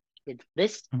experience. It's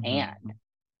this and Mhm.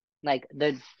 like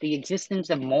the existence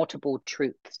of multiple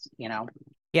truths.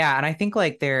 Yeah, and I think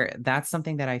like that's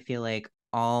something that I feel like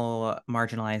all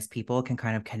marginalized people can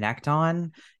kind of connect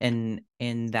on in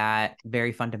that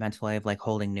very fundamental way of like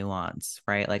holding nuance,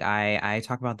 right? Like I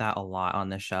talk about that a lot on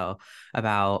the show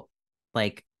about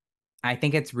like I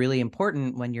think it's really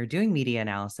important when you're doing media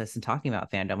analysis and talking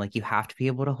about fandom, like you have to be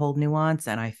able to hold nuance.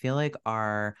 And I feel like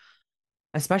our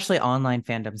especially online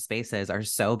fandom spaces are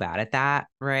so bad at that,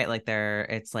 right? Like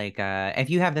it's like if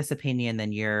you have this opinion,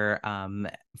 then you're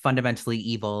fundamentally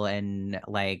evil and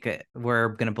like we're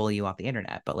gonna bully you off the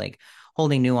internet. But like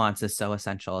holding nuance is so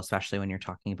essential, especially when you're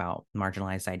talking about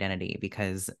marginalized identity,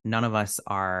 because none of us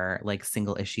are like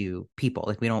single issue people.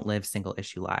 Like we don't live single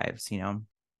issue lives, you know?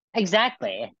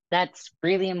 Exactly. That's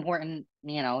really important,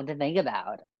 to think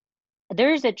about.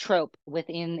 There's a trope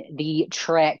within the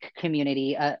Trek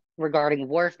community regarding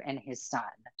Worf and his son.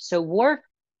 So Worf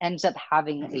ends up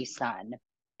having a son,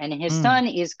 and his Mm, son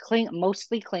is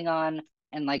mostly Klingon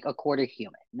and like a quarter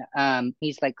human.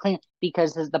 He's like Klingon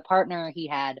because the partner he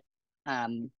had,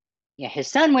 yeah, his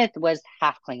son with was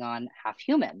half Klingon, half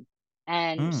human,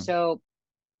 and mm, so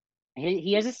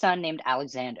he has a son named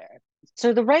Alexander.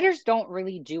 So the writers don't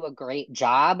really do a great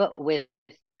job with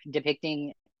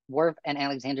depicting Worf and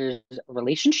Alexander's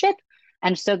relationship.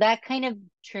 And so that kind of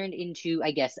turned into,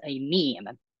 I guess, a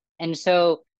meme. And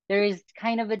so there is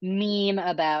kind of a meme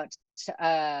about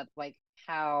like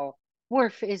how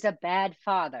Worf is a bad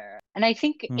father. And I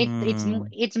think mm.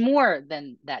 it's more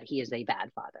than that he is a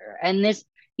bad father. And this,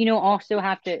 also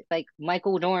have to like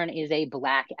Michael Dorn is a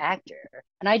black actor.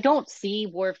 And I don't see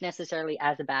Worf necessarily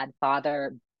as a bad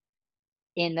father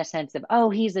in the sense of, oh,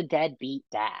 he's a deadbeat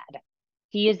dad.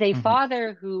 He is a Hmm.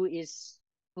 father who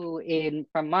in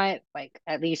from my like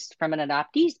at least from an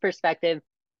adoptee's perspective,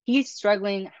 he's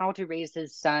struggling how to raise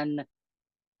his son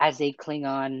as a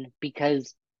Klingon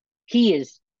because he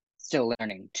is still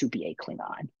learning to be a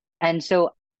Klingon. And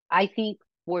so I think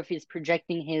Worf is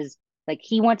projecting his like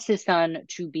he wants his son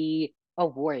to be a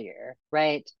warrior,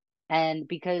 right? And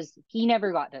because he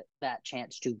never got that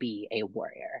chance to be a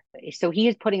warrior. So he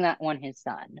is putting that on his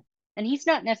son. And he's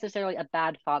not necessarily a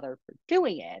bad father for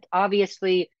doing it.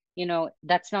 Obviously,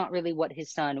 that's not really what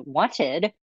his son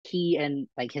wanted. He and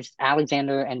like his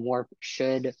Alexander and Worf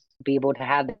should be able to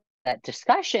have that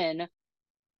discussion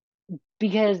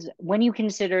because when you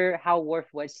consider how Worf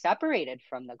was separated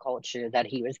from the culture that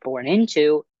he was born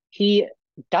into, he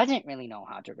doesn't really know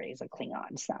how to raise a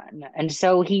Klingon son. And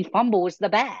so he fumbles the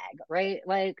bag, right?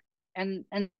 Like and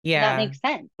that Yeah. makes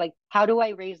sense. Like how do I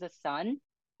raise a son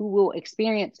who will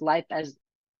experience life as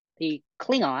a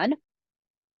Klingon,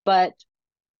 but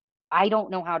I don't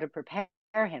know how to prepare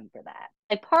him for that.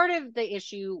 Like part of the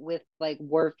issue with like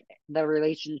Worf, the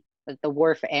relation, like the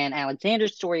Worf and Alexander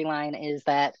storyline is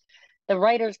that the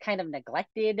writers kind of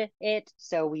neglected it,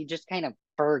 so we just kind of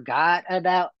forgot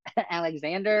about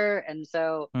Alexander, and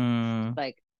so Mm.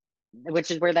 like,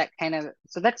 which is where that kind of,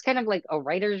 so that's kind of like a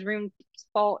writer's room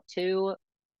fault too.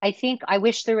 I think I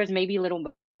wish there was maybe a little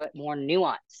bit more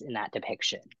nuance in that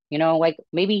depiction. Like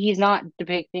maybe he's not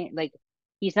depicting like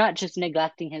he's not just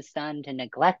neglecting his son to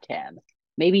neglect him.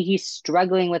 Maybe he's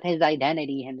struggling with his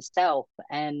identity himself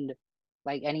and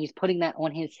and he's putting that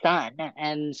on his son.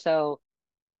 And so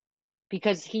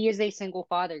because he is a single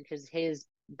father because his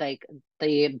like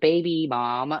the baby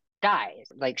mom dies,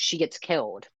 like she gets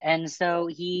killed, and so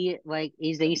he like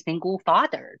is a single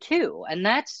father too, and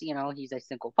that's he's a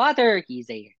single father, he's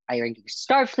a high-ranking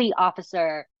Starfleet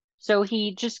officer, so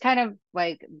he just kind of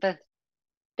like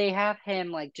they have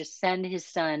him like just send his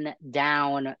son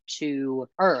down to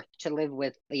Earth to live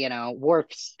with,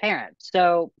 Worf's parents.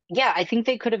 So, yeah, I think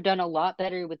they could have done a lot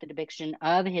better with the depiction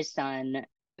of his son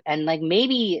and like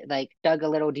maybe like dug a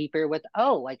little deeper with,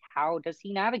 oh, like how does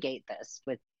he navigate this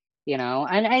with,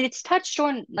 and it's touched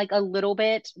on like a little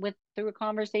bit with through a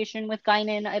conversation with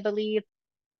Guinan, I believe.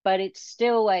 But it's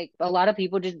still like a lot of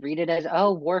people just read it as,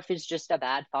 oh, Worf is just a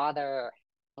bad father.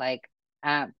 Like,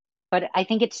 um, but I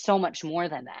think it's so much more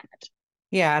than that.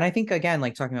 Yeah, and I think again,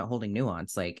 like talking about holding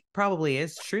nuance, like probably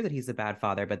is true that he's a bad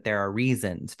father, but there are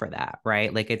reasons for that,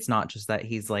 right? Like it's not just that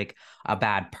he's like a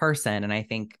bad person. And I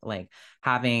think like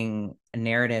having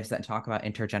narratives that talk about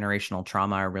intergenerational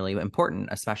trauma are really important,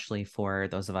 especially for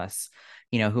those of us,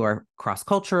 who are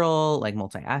cross-cultural, like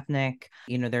multi-ethnic.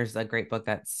 There's a great book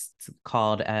that's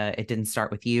called It Didn't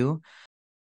Start With You,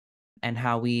 and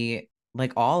how we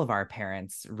like all of our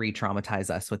parents re-traumatize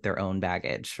us with their own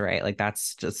baggage, right? Like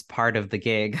that's just part of the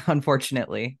gig,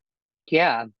 unfortunately.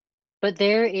 Yeah. But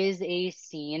there is a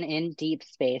scene in Deep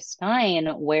Space Nine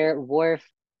where Worf,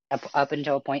 up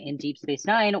until a point in Deep Space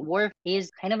Nine, Worf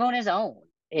is kind of on his own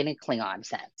in a Klingon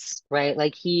sense, right?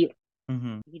 Like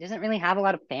Mm-hmm. he doesn't really have a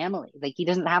lot of family. Like he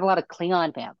doesn't have a lot of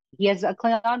Klingon family. He has a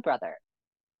Klingon brother,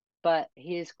 but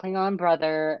his Klingon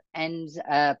brother ends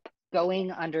up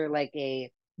going under like a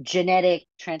genetic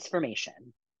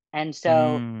transformation. And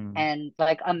so, Mm. and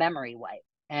like a memory wipe.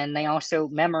 and they also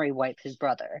memory wipe his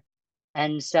brother.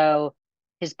 And so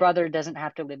his brother doesn't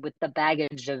have to live with the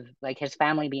baggage of like his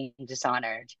family being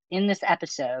dishonored. In this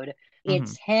episode, Hmm.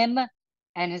 it's him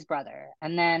and his brother.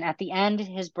 And then at the end,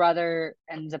 his brother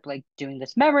ends up like doing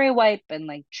this memory wipe and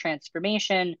like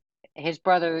transformation. His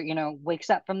brother, wakes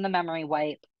up from the memory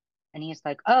wipe and he's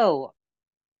like, "Oh,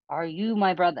 are you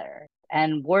my brother?"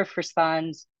 And Worf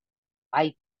responds,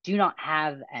 "I do not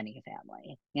have any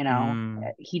family."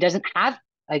 Mm, He doesn't have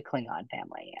a Klingon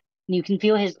family. You can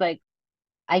feel his like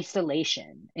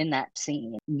isolation in that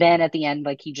scene. Then at the end,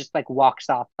 like he just like walks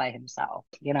off by himself.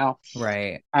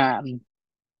 right. Um,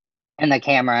 and the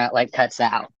camera like cuts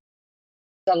out.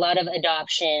 A lot of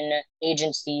adoption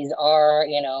agencies are,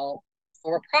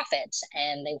 for profit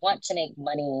and they want to make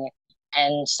money.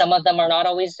 And some of them are not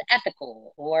always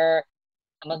ethical, or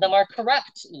some of them are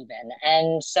corrupt, even.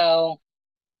 And so,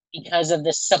 because of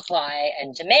the supply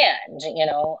and demand,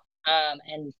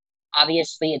 and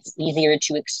obviously it's easier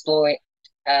to exploit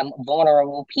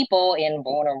vulnerable people in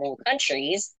vulnerable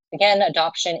countries. Again,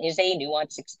 adoption is a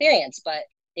nuanced experience, but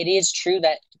it is true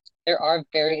that there are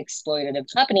very exploitative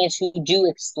companies who do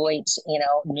exploit,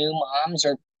 new moms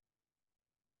or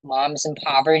moms in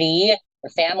poverty or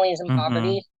families in Hmm.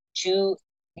 poverty to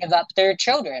give up their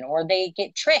children, or they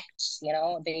get tricked.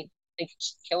 They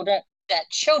children that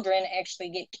children actually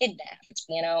get kidnapped.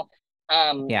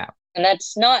 Um, Yeah. and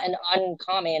that's not an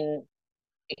uncommon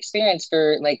experience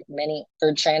for like many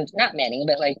for trans not many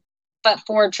but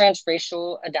for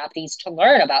transracial adoptees to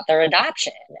learn about their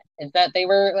adoption, is that they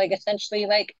were like essentially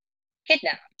like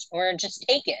kidnapped or just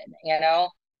taken.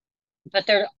 But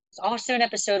there's also an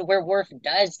episode where Worf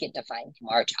does get to find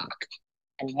Martok,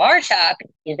 and Martok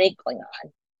is a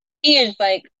Klingon. He is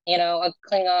like, a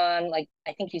Klingon, like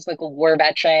I think he's like a war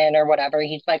veteran or whatever.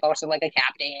 He's like also like a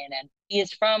captain, and he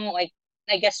is from like,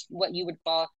 I guess what you would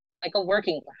call like a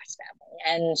working class family.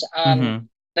 And Hmm.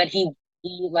 but he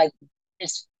like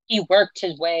he worked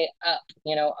his way up,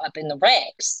 up in the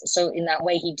ranks. So in that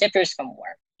way he differs from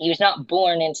Worf. He was not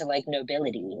born into like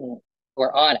nobility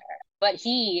or honor, but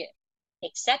he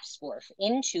accepts Worf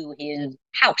into his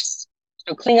house.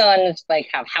 So Klingons like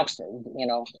have houses.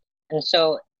 And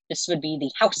so this would be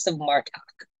the House of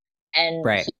Martok. And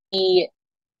Right. he,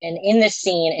 and in this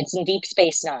scene, it's in Deep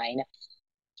Space Nine,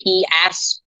 he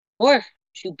asks Worf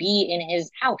to be in his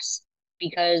house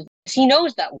because he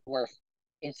knows that Worf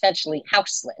is essentially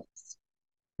houseless.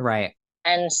 Right.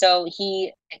 And so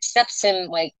he accepts him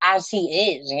like as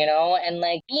he is, and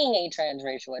like being a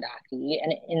transracial adoptee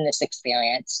and in this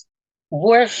experience,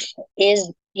 Worf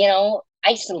is,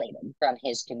 isolated from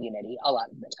his community a lot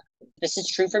of the time. This is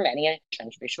true for many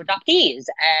transracial adoptees.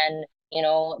 And,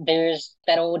 there's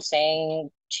that old saying,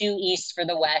 two east for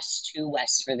the west, two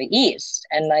west for the east.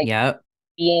 And like Yep.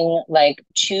 being like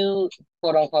too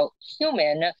quote unquote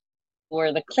human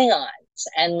for the Klingons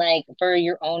and like for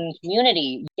your own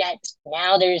community. Yet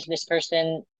now there's this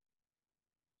person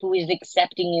who is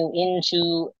accepting you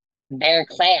into their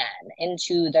clan,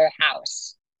 into their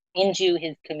house, into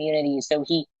his community, so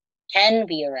he can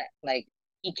be around, like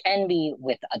he can be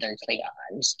with other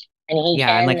Klingons, and he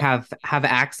Yeah, and like can, have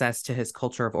access to his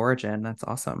culture of origin. That's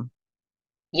awesome.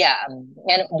 yeah.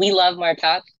 And we love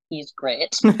Martok. He's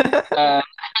great. Uh,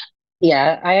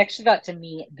 yeah, I actually got to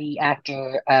meet the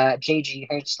actor J.G.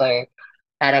 Hertzler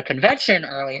at a convention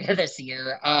earlier this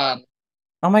year.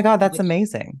 Oh my God, that's Which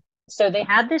amazing. So they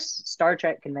had this Star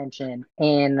Trek convention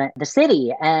in the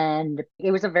city, and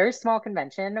it was a very small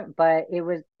convention, but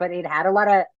it had a lot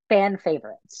of fan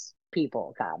favorites.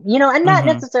 People come, and not Hmm.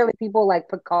 necessarily people like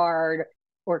Picard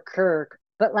or Kirk,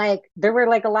 but like there were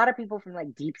like a lot of people from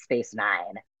like Deep Space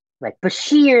Nine, like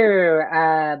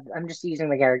Bashir. I'm just using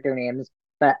the character names,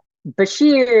 but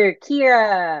Bashir,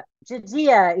 Kira,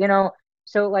 Jadzia.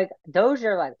 So like those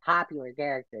are like popular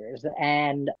characters,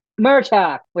 and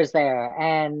Murtaugh was there,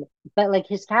 and but like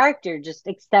his character just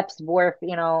accepts Worf,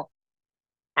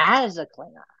 as a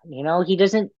Klingon. He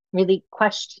doesn't really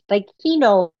question. Like he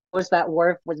knows that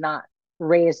Worf was not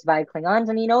raised by Klingons,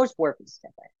 and he knows Worf is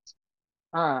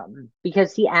different.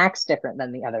 Because he acts different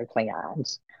than the other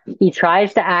Klingons. He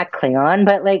tries to act Klingon,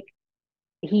 but like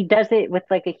he does it with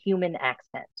like a human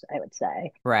accent, I would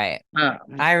say. Right. Um,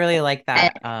 I really like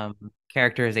and, that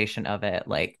characterization of it.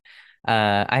 Like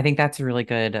I think that's a really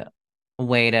good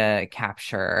way to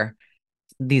capture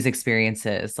these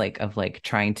experiences like of like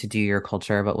trying to do your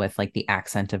culture but with like the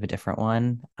accent of a different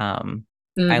one. I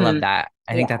love mhm, that.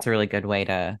 I think yeah. that's a really good way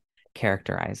to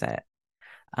characterize it.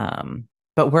 Um,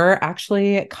 But we're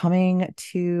actually coming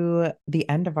to the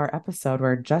end of our episode.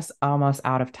 We're just almost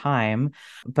out of time.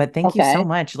 But thank you so Okay.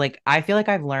 much. Like, I feel like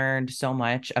I've learned so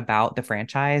much about the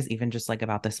franchise, even just like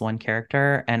about this one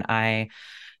character. And I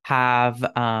have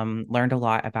learned a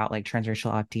lot about like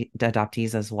transracial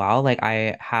adoptees as well. Like,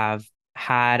 I have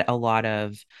had a lot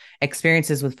of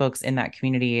experiences with folks in that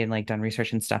community and like done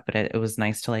research and stuff, but it was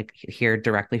nice to like hear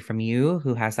directly from you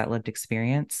who has that lived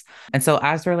experience. And so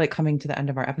as we're like coming to the end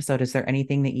of our episode, is there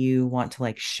anything that you want to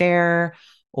like share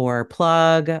or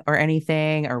plug or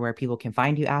anything, or where people can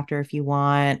find you after if you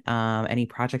want? Any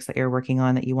projects that you're working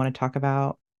on that you want to talk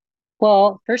about?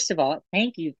 Well, first of all,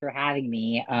 thank you for having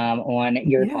me on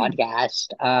your Yeah.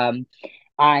 podcast.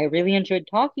 I really enjoyed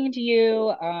talking to you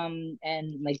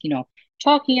and like,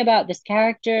 talking about this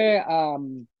character,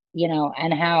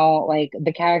 and how like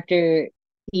the character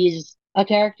is a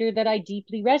character that I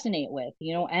deeply resonate with,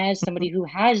 as somebody who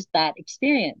has that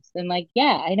experience. And like,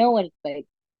 yeah, I know what it's like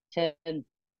to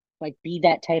like be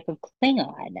that type of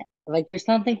Klingon. Like there's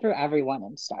something for everyone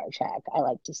in Star Trek, I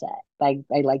like to say. Like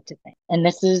I like to think. And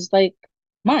this is like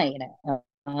mine.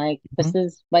 Like this Mhm.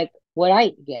 is like what I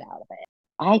get out of it.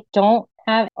 I don't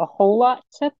have a whole lot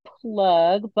to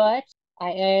plug, but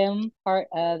I am part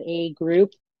of a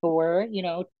group for,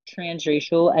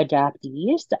 transracial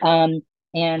adoptees.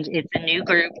 And it's a new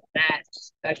group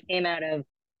that came out of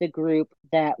the group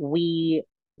that we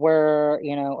were,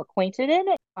 acquainted in.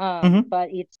 Mhm. But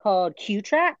it's called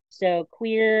QTRAP, so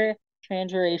Queer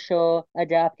Transracial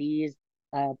Adoptees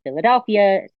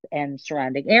Philadelphia and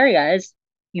surrounding areas.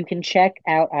 You can check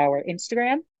out our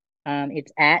Instagram.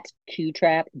 It's at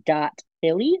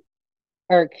qtrap.philly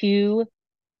or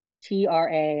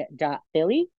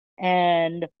QTRA.Philly.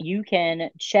 And you can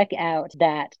check out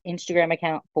that Instagram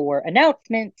account for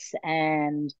announcements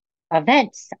and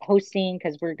events hosting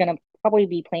because we're going to probably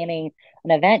be planning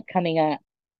an event coming up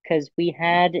because we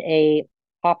had a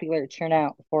popular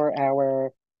turnout for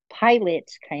our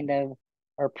pilot kind of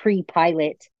or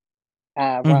pre-pilot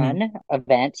Mhm. run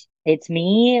event. It's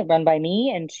me, run by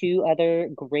me, and two other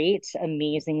great,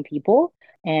 amazing people.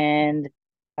 And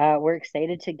we're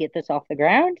excited to get this off the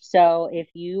ground. So if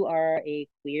you are a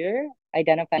queer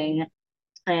identifying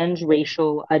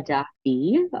transracial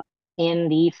adoptee in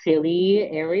the Philly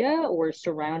area or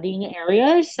surrounding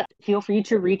areas, feel free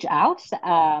to reach out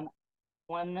on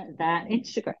that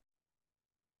Instagram.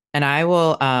 And I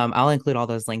will I'll include all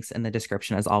those links in the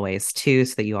description as always too,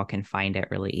 so that you all can find it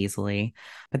really easily.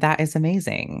 But that is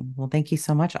amazing. Well, thank you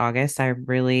so much, August. I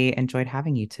really enjoyed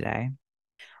having you today.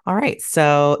 All right.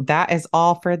 So that is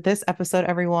all for this episode,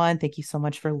 everyone. Thank you so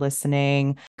much for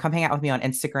listening. Come hang out with me on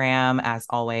Instagram. As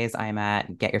always, I'm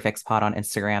at Get Your Fix Pod on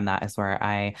Instagram. That is where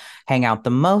I hang out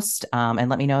the most. And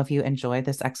let me know if you enjoyed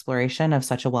this exploration of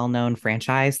such a well-known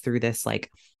franchise through this like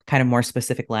kind of more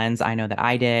specific lens. I know that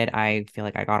I did. I feel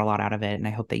like I got a lot out of it, and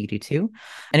I hope that you do too.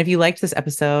 And if you liked this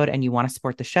episode and you want to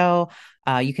support the show,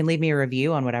 you can leave me a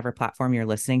review on whatever platform you're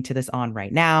listening to this on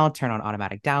right now. Turn on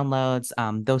automatic downloads.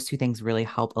 Those two things really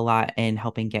help a lot in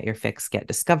helping Get Your Fix get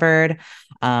discovered.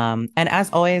 And as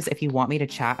always, if you want me to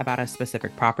chat about a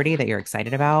specific property that you're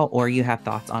excited about, or you have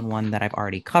thoughts on one that I've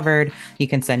already covered, you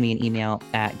can send me an email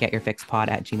at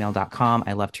getyourfixpod@gmail.com.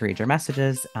 I love to read your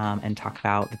messages and talk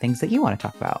about the things that you want to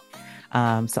talk about.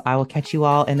 So I will catch you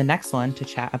all in the next one to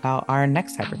chat about our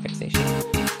next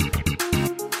hyperfixation.